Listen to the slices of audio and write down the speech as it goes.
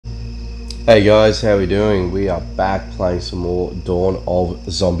Hey guys, how we doing? We are back playing some more Dawn of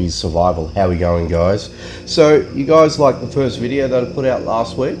Zombies Survival. How we going, guys? So you guys liked the first video that I put out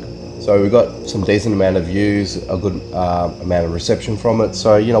last week? So we got some decent amount of views, a good amount of reception from it.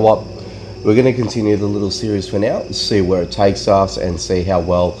 So you know what? We're going to continue the little series for now, see where it takes us and see how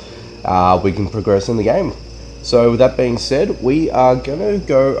well we can progress in the game. So with that being said, we are going to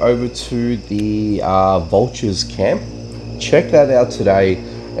go over to the Vultures camp. Check that out today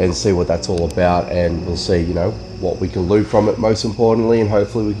and see what that's all about, and we'll see, you know, what we can loot from it most importantly, and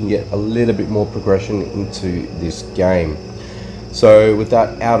hopefully we can get a little bit more progression into this game. So with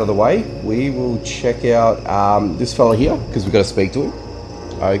that out of the way, we will check out this fella here, because we've got to speak to him.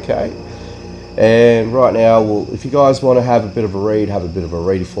 Okay, and right now, if you guys want to have a bit of a read, have a bit of a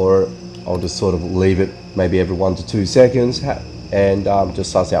read for it. I'll just sort of leave it maybe every 1 to 2 seconds and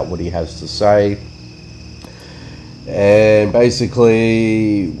just suss out what he has to say. And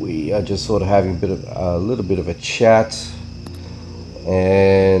basically we are just sort of having a little bit of a chat,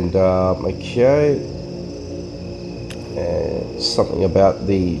 and okay, and something about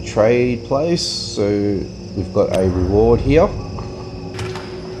the trade place. So we've got a reward here.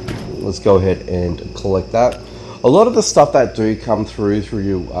 Let's go ahead and collect that. A lot of the stuff that do come through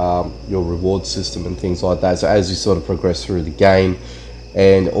your reward system and things like that, so as you sort of progress through the game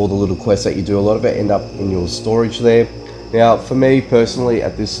and all the little quests that you do, a lot of it end up in your storage there. Now for me personally,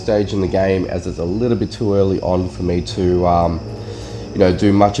 at this stage in the game, as it's a little bit too early on for me to you know,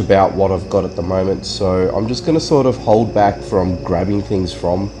 do much about what I've got at the moment, so I'm just going to sort of hold back from grabbing things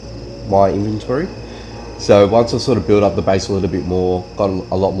from my inventory. So once I sort of build up the base a little bit more, got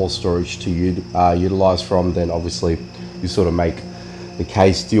a lot more storage to utilize from, then obviously you sort of make the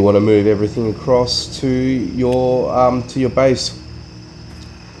case, do you want to move everything across to your base?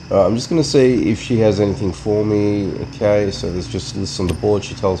 I'm just going to see if she has anything for me. Okay, so there's just lists on the board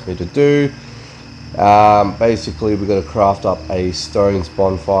she tells me to do. Basically, we've got to craft up a stones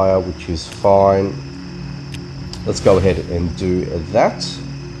bonfire, which is fine. Let's go ahead and do that.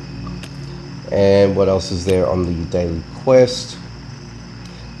 And what else is there on the daily quest?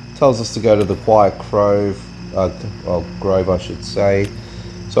 Tells us to go to the Quiet Grove, Grove, I should say.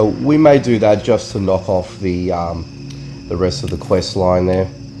 So we may do that just to knock off the rest of the quest line there.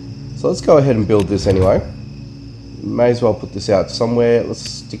 So let's go ahead and build this anyway. May as well put this out somewhere. Let's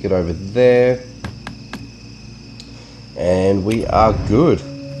stick it over there. And we are good.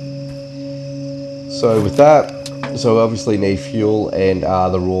 So with that, so we obviously need fuel and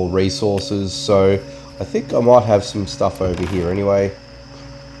the raw resources. So I think I might have some stuff over here anyway.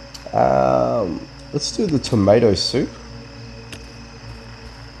 Let's do the tomato soup.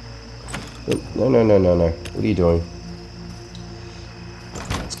 No. What are you doing?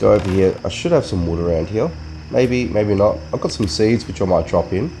 Go over here. I should have some wood around here. Maybe not. I've got some seeds which I might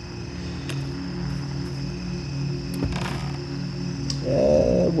drop in.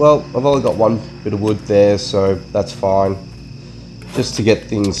 Well, I've only got one bit of wood there, so that's fine. Just to get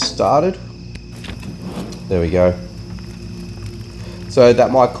things started. There we go. So that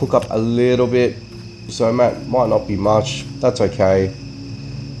might cook up a little bit. So it might not be much. That's okay.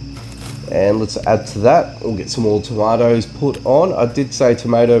 And let's add to that. We'll get some more tomatoes put on. I did say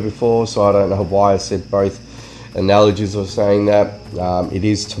tomato before, so I don't know why I said both analogies of saying that. It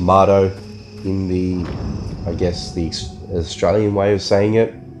is tomato in the, I guess, the Australian way of saying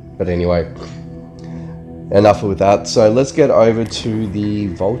it. But anyway, enough with that. So let's get over to the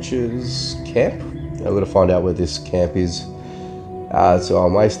Vultures camp. I'm going to find out where this camp is. So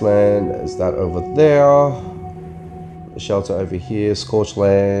on wasteland, is that over there? The shelter over here, scorched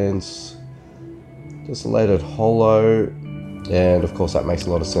lands. Desolated Hollow, and of course that makes a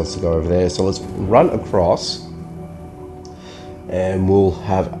lot of sense to go over there. So let's run across and we'll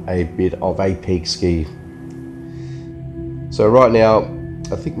have a bit of a peek ski. So right now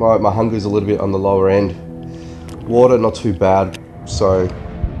I think my hunger is a little bit on the lower end. Water not too bad, so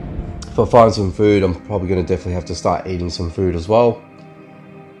if I find some food I'm probably going to definitely have to start eating some food as well,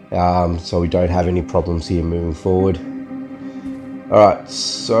 so we don't have any problems here moving forward. Alright,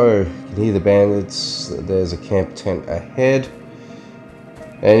 so you can hear the bandits. There's a camp tent ahead.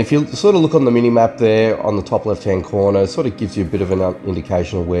 And if you sort of look on the mini-map there on the top left-hand corner, it sort of gives you a bit of an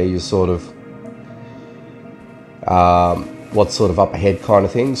indication of where you're sort of, what's sort of up ahead kind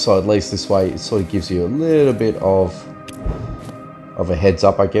of thing. So at least this way it sort of gives you a little bit of a heads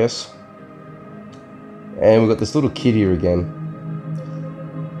up, I guess. And we've got this little kid here again.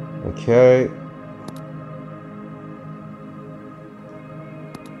 Okay.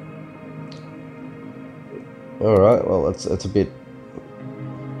 Alright, well that's a bit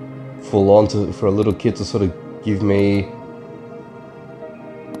full on for a little kid to sort of give me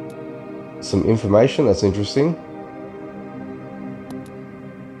some information. That's interesting.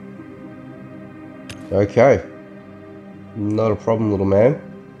 Okay. Not a problem, little man.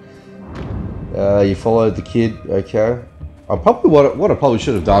 You followed the kid. Okay. What I probably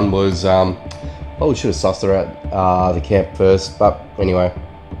should have done was probably should have sussed her at the camp first. But anyway,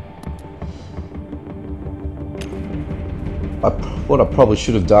 what I probably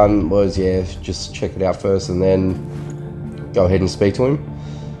should have done was just check it out first and then go ahead and speak to him.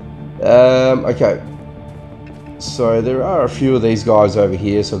 Okay. So there are a few of these guys over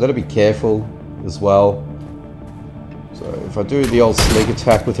here, so I've got to be careful as well. So if I do the old sneak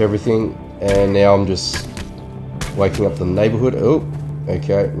attack with everything, and now I'm just waking up the neighborhood. Oh,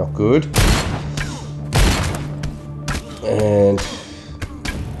 okay, not good. And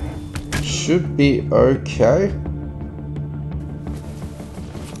should be okay.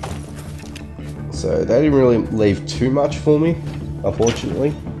 So they didn't really leave too much for me,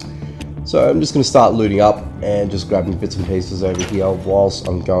 unfortunately. So I'm just going to start looting up and just grabbing bits and pieces over here whilst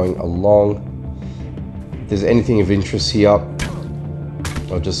I'm going along. If there's anything of interest here,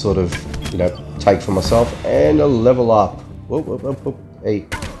 I'll just sort of, you know, take for myself and a level up. Whoop, whoop, whoop, whoop. Hey.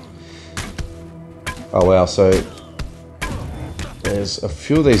 Oh wow, so there's a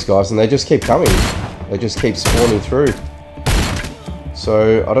few of these guys and they just keep coming. They just keep spawning through.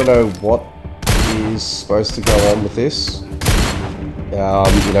 So I don't know what is supposed to go on with this.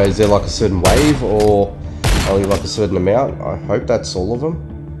 You know, is there like a certain wave or only like a certain amount? I hope that's all of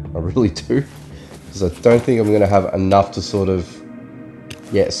them. I really do. Because I don't think I'm going to have enough to sort of,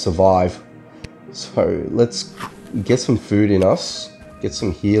 survive. So let's get some food in us. Get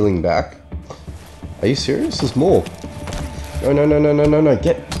some healing back. Are you serious? There's more. No, no, no, no, no, no, no.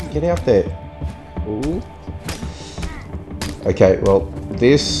 Get out there. Ooh. Okay, well,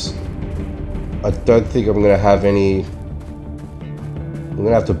 this, I don't think I'm going to have any. I'm going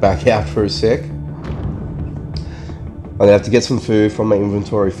to have to back out for a sec. I'm going to have to get some food from my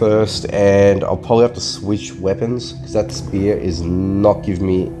inventory first, and I'll probably have to switch weapons because that spear is not giving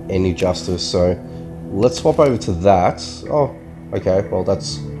me any justice. So let's swap over to that. Oh, okay, well that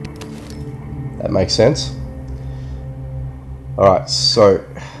makes sense. Alright, so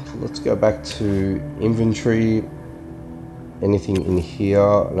let's go back to inventory. Anything in here?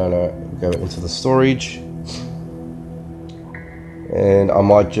 No, go into the storage. And I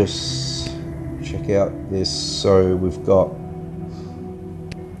might just check out this. So we've got,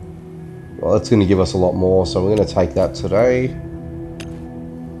 well, that's going to give us a lot more, so we're going to take that today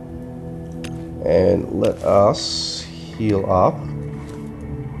and let us heal up.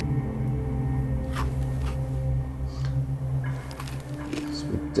 So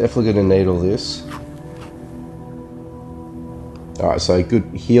we're definitely going to need all this. Alright, so good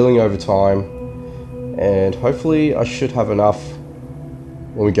healing over time, and hopefully I should have enough.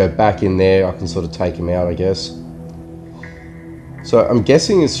 When we go back in there, I can sort of take him out, I guess. So I'm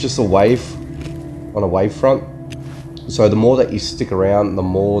guessing it's just a wave on a wave front. So the more that you stick around, the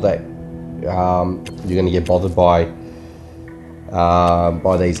more that you're going to get bothered by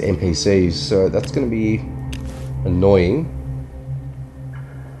these NPCs. So that's going to be annoying.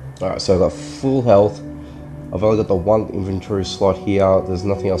 Alright, so I've got full health. I've only got the one inventory slot here. There's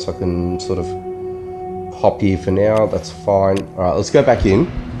nothing else I can sort of pop here for now. That's fine. Alright, let's go back in.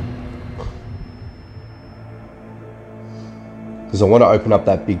 Because I want to open up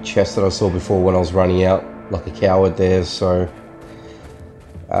that big chest that I saw before when I was running out like a coward there. So,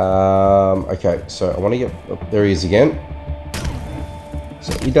 okay, so I want to get... Oh, there he is again.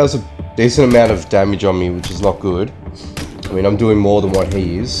 So he does a decent amount of damage on me, which is not good. I mean, I'm doing more than what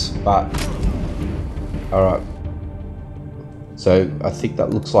he is, but... Alright. So, I think that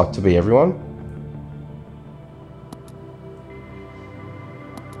looks like to be everyone.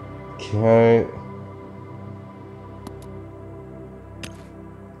 Okay.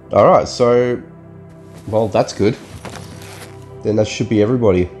 Alright, so... Well, that's good. Then that should be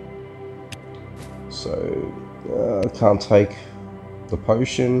everybody. So, I can't take the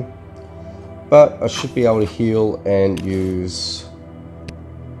potion. But I should be able to heal and use...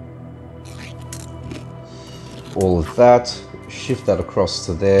 all of that, shift that across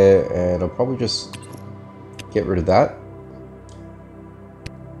to there, and I'll probably just get rid of that.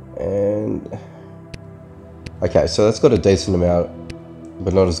 And okay, so that's got a decent amount,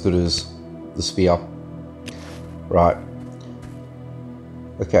 but not as good as the spear. Right.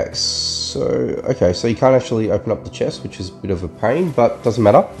 Okay, so you can't actually open up the chest, which is a bit of a pain, but doesn't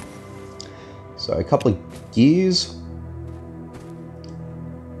matter. So a couple of gears.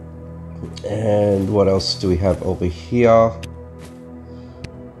 And what else do we have over here?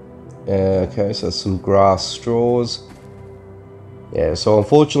 Okay, so some grass straws. Yeah, so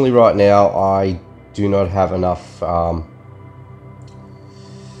unfortunately right now I do not have enough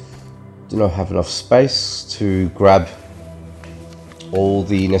space to grab all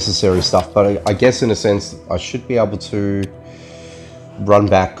the necessary stuff, but I guess in a sense I should be able to run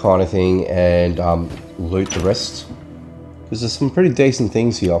back kind of thing and loot the rest, because there's some pretty decent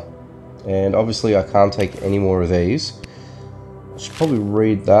things here, and obviously I can't take any more of these. I should probably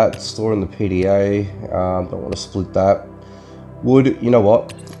read that, store in the PDA, don't want to split that. Wood, you know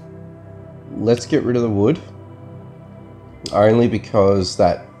what, let's get rid of the wood, only because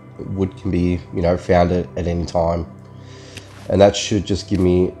that wood can be, you know, found at any time, and that should just give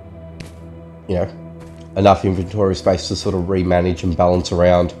me, you know, enough inventory space to sort of remanage and balance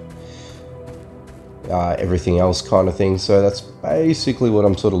around everything else kind of thing. So that's basically what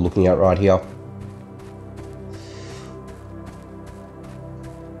I'm sort of looking at right here.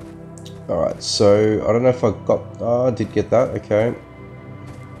 Alright, so I don't know if I got, I did get that, okay.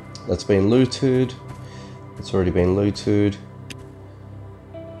 That's been looted. It's already been looted.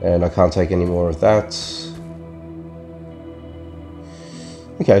 And I can't take any more of that.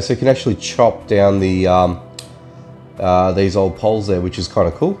 Okay, so you can actually chop down the these old poles there, which is kind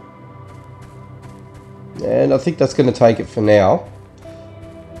of cool. And I think that's going to take it for now.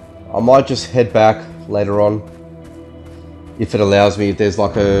 I might just head back later on, if it allows me. If there's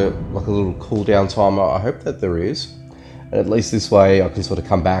like a little cooldown timer, I hope that there is. And at least this way I can sort of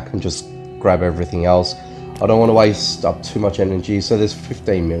come back and just grab everything else. I don't want to waste up too much energy. So there's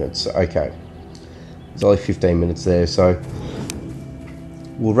 15 minutes. Okay, there's only 15 minutes there, so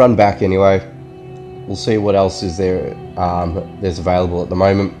we'll run back anyway. We'll see what else is there there's available at the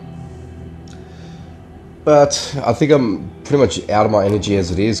moment. But I think I'm pretty much out of my energy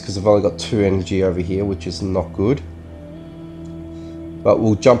as it is, because I've only got 2 energy over here, which is not good. But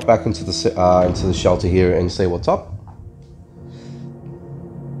we'll jump back into the shelter here and see what's up.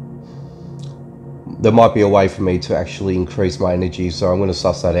 There might be a way for me to actually increase my energy, so I'm going to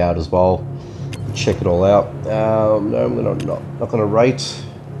suss that out as well. Check it all out. No, I'm not going to rate.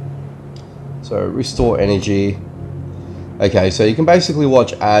 So restore energy. Okay, so you can basically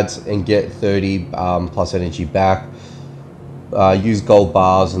watch ads and get 30 plus energy back. Use gold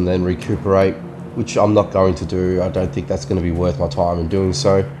bars and then recuperate, which I'm not going to do. I don't think that's going to be worth my time in doing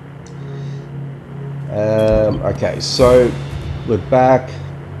so. Okay, so we're back.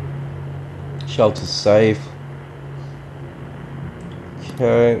 Shelter's safe.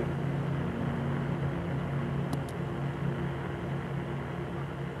 Okay.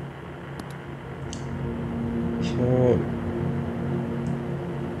 Okay.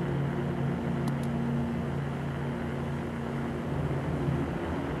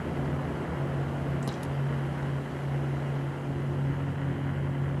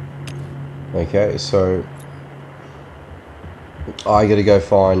 Okay, so I gotta go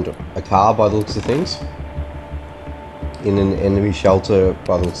find a car by the looks of things, in an enemy shelter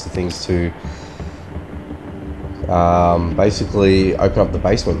by the looks of things, to basically open up the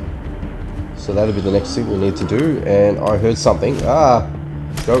basement. So that'll be the next thing we need to do. And I heard something.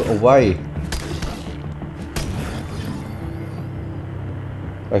 Go away.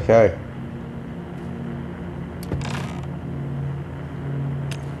 Okay.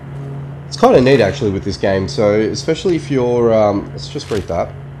 It's kind of neat actually with this game, so especially if you're, let's just read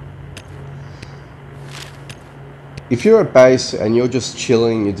that. If you're at base and you're just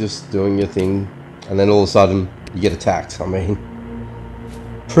chilling, you're just doing your thing, and then all of a sudden you get attacked, I mean,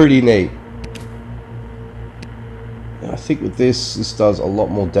 pretty neat. I think with this does a lot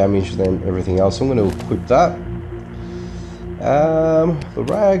more damage than everything else. I'm going to equip that. The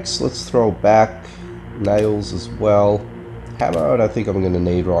rags, let's throw back. Nails as well. Hammer, I don't think I'm going to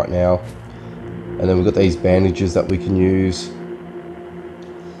need right now. And then we've got these bandages that we can use.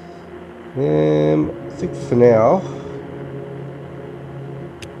 I think for now,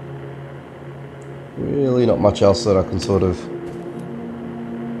 really not much else that I can sort of...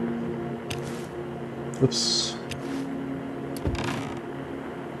 Oops.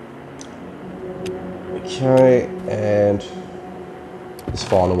 Okay, and this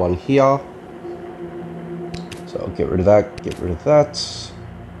final one here. So I'll get rid of that, get rid of that.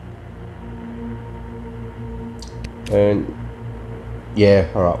 And yeah,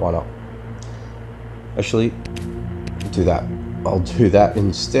 alright, why not? Actually, do that. I'll do that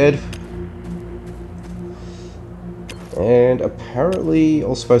instead. And apparently I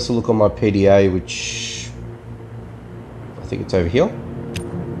was supposed to look on my PDA, which I think it's over here.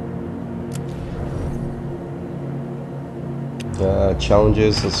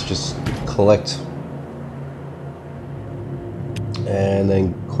 Challenges, let's just collect, and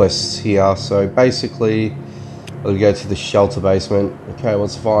then quests here. So basically We'll go to the shelter basement. Okay,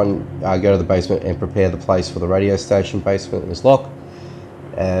 once I go to the basement and prepare the place for the radio station. Basement is locked.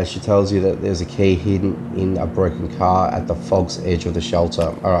 She tells you that there's a key hidden in a broken car at the fog's edge of the shelter.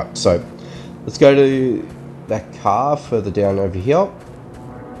 Alright, so let's go to that car further down over here.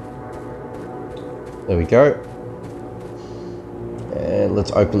 There we go. And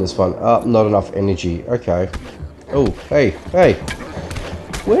let's open this one up. Not enough energy. Okay. Oh, hey.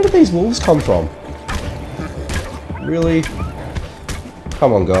 Where did these wolves come from? Really?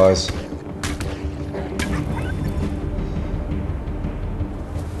 Come on, guys.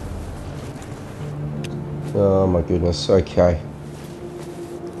 Oh my goodness, okay.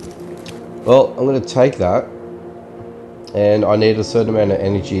 Well, I'm going to take that. And I need a certain amount of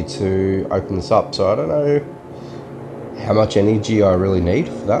energy to open this up. So I don't know how much energy I really need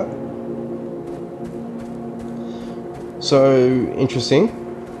for that. So, interesting.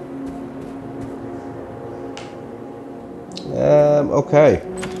 Okay.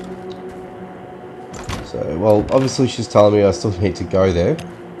 So, well, obviously she's telling me I still need to go there.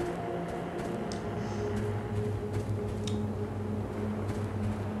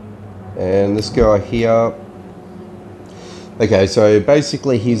 And this guy here. Okay, so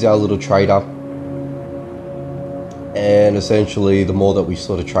basically he's our little trader. And essentially the more that we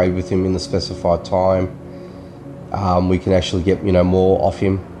sort of trade with him in the specified time, we can actually get, you know, more off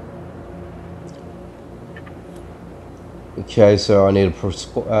him. Okay, so I need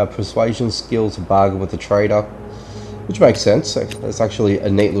a persuasion skill to bargain with the trader, which makes sense. It's actually a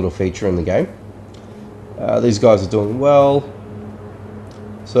neat little feature in the game. These guys are doing well.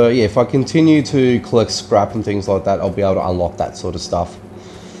 So yeah, if I continue to collect scrap and things like that, I'll be able to unlock that sort of stuff.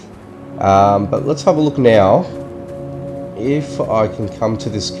 But let's have a look now. If I can come to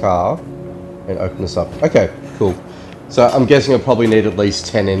this car and open this up. Okay, cool. So I'm guessing I'll probably need at least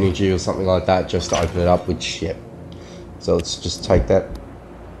 10 energy or something like that just to open it up, which, yeah. So let's just take that.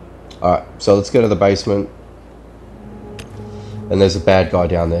 Alright, so let's go to the basement. And there's a bad guy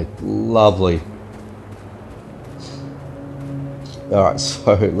down there. Lovely. Alright,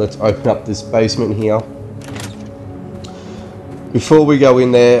 so let's open up this basement here. Before we go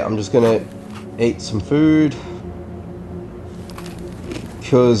in there, I'm just going to eat some food.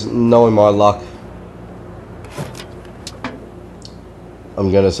 Because knowing my luck, I'm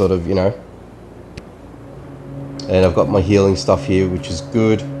going to sort of, you know. And I've got my healing stuff here, which is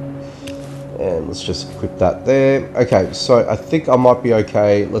good. And let's just equip that there. Okay, so I think I might be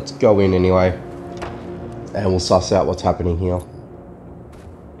okay. Let's go in anyway. And we'll suss out what's happening here.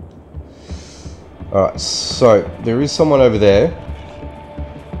 Alright, so there is someone over there.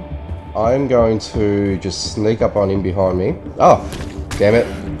 I'm going to just sneak up on him behind me. Oh, damn it.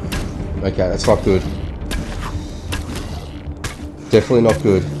 Okay, that's not good. Definitely not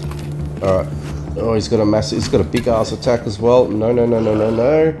good. Alright. Oh, he's got a big ass attack as well. No.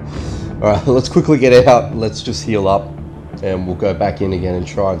 Alright, let's quickly get out. Let's just heal up. And we'll go back in again and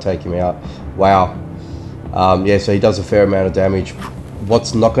try and take him out. Wow. Yeah, so he does a fair amount of damage.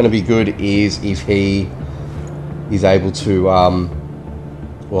 What's not going to be good is if he is able to,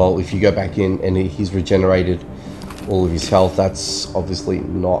 well, if you go back in and he's regenerated all of his health, that's obviously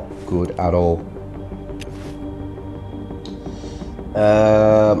not good at all.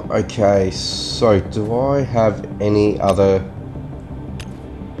 Okay, so do I have any other...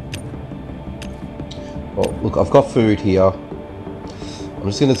 Well, look, I've got food here. I'm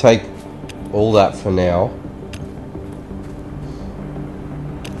just going to take all that for now.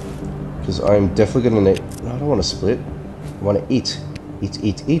 Because I'm definitely going to need... No, I don't want to split. I want to eat.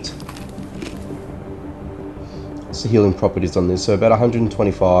 Eat. What's the healing properties on this? So about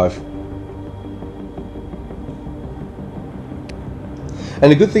 125.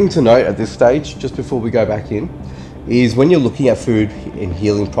 And a good thing to note at this stage, just before we go back in, is when you're looking at food and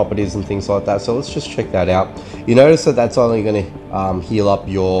healing properties and things like that. So let's just check that out. You notice that that's only going to heal up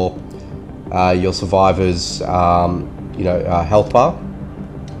your survivor's health bar.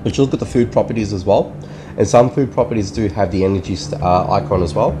 But you look at the food properties as well, and some food properties do have the energy icon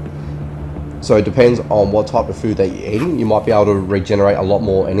as well. So it depends on what type of food that you're eating. You might be able to regenerate a lot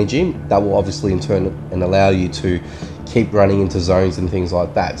more energy. That will obviously in turn and allow you to keep running into zones and things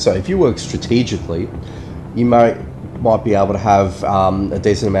like that. So if you work strategically, you might be able to have a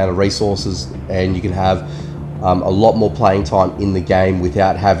decent amount of resources, and you can have a lot more playing time in the game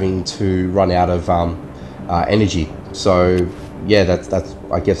without having to run out of energy. So yeah, that's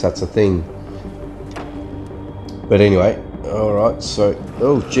I guess that's a thing. But anyway, all right. So,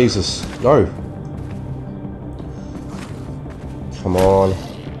 oh Jesus, no! Come on!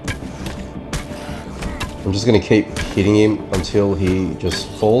 I'm just gonna keep hitting him until he just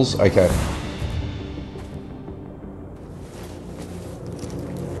falls. Okay.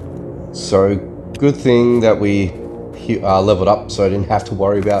 so good thing that we leveled up, so I didn't have to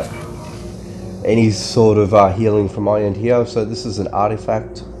worry about any sort of healing from my end here. So this is an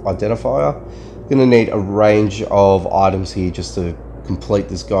artifact identifier. Gonna need a range of items here just to complete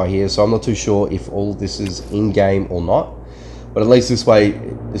this guy here, so I'm not too sure if all this is in game or not, but at least this way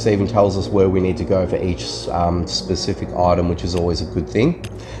this even tells us where we need to go for each specific item, which is always a good thing.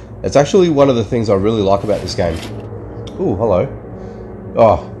 It's actually one of the things I really like about this game. Oh, hello.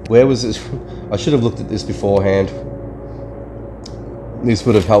 Oh, where was this? I should have looked at this beforehand. This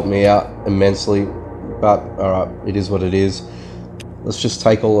would have helped me out immensely, but alright, it is what it is. Let's just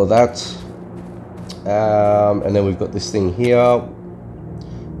take all of that. And then we've got this thing here.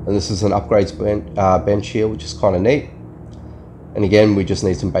 And this is an upgrades bench here, which is kind of neat. And again, we just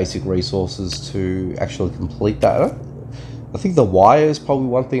need some basic resources to actually complete that. I think the wire is probably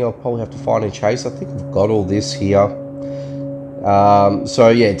one thing I'll probably have to find and chase. I think I've got all this here. So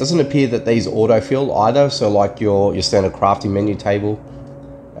yeah, it doesn't appear that these autofill either, so like your standard crafting menu table.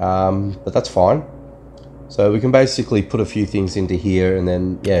 But that's fine. So we can basically put a few things into here and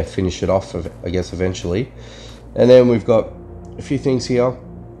then, yeah, finish it off, I guess, eventually. And then we've got a few things here.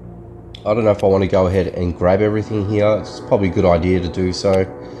 I don't know if I want to go ahead and grab everything here. It's probably a good idea to do so.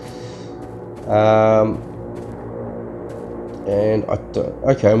 And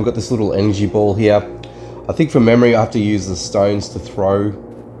okay, we've got this little energy ball here. I think from memory I have to use the stones to throw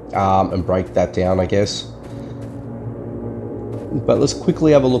and break that down, I guess. But let's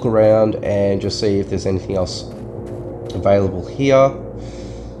quickly have a look around and just see if there's anything else available here.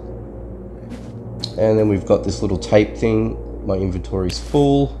 And then we've got this little tape thing. My inventory's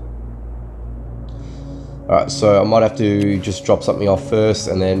full. Alright, so I might have to just drop something off first,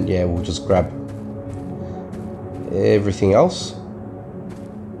 and then, yeah, we'll just grab everything else.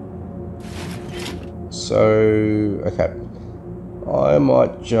 So, okay. I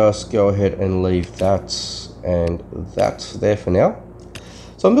might just go ahead and leave that and that there for now.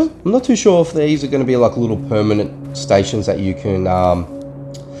 So I'm not too sure if these are going to be like little permanent stations that you can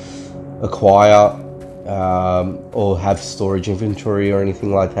acquire or have storage inventory or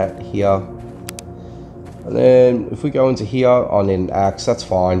anything like that here. And then if we go into here, I need an axe, that's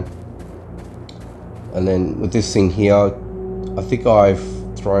fine. And then with this thing here, I think I've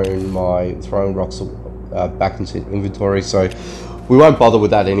thrown my throwing rocks back into inventory, so we won't bother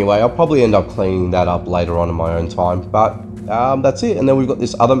with that anyway. I'll probably end up cleaning that up later on in my own time, but that's it. And then we've got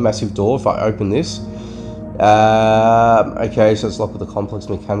this other massive door. If I open this, okay, so it's locked with a complex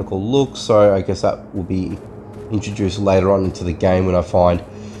mechanical look, so I guess that will be introduced later on into the game when I find,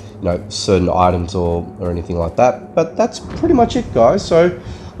 you know, certain items or anything like that. But that's pretty much it, guys. So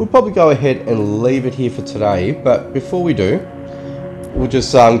we'll probably go ahead and leave it here for today, but before we do, we'll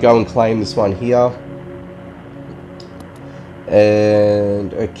just go and claim this one here.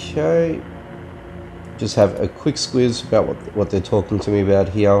 And okay, just have a quick squiz about what they're talking to me about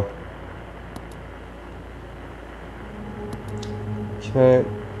here. Okay,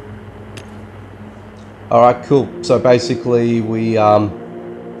 all right, cool. So basically we have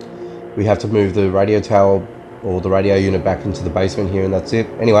to move the radio tower or the radio unit back into the basement here, and that's it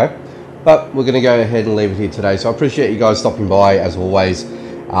anyway. But we're going to go ahead and leave it here today. So I appreciate you guys stopping by as always,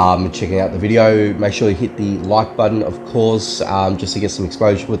 checking out the video. Make sure you hit the like button, of course, just to get some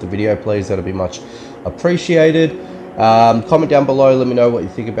exposure with the video, please. That'll be much appreciated. Comment down below, let me know what you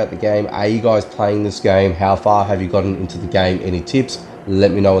think about the game. Are you guys playing this game? How far have you gotten into the game? Any tips?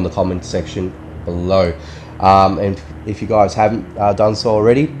 Let me know in the comment section below. And if you guys haven't done so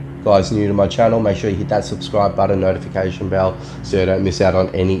already, guys new to my channel, make sure you hit that subscribe button, notification bell, so you don't miss out on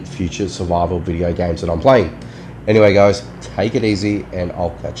any future survival video games that I'm playing. Anyway guys, take it easy and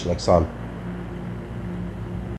I'll catch you next time.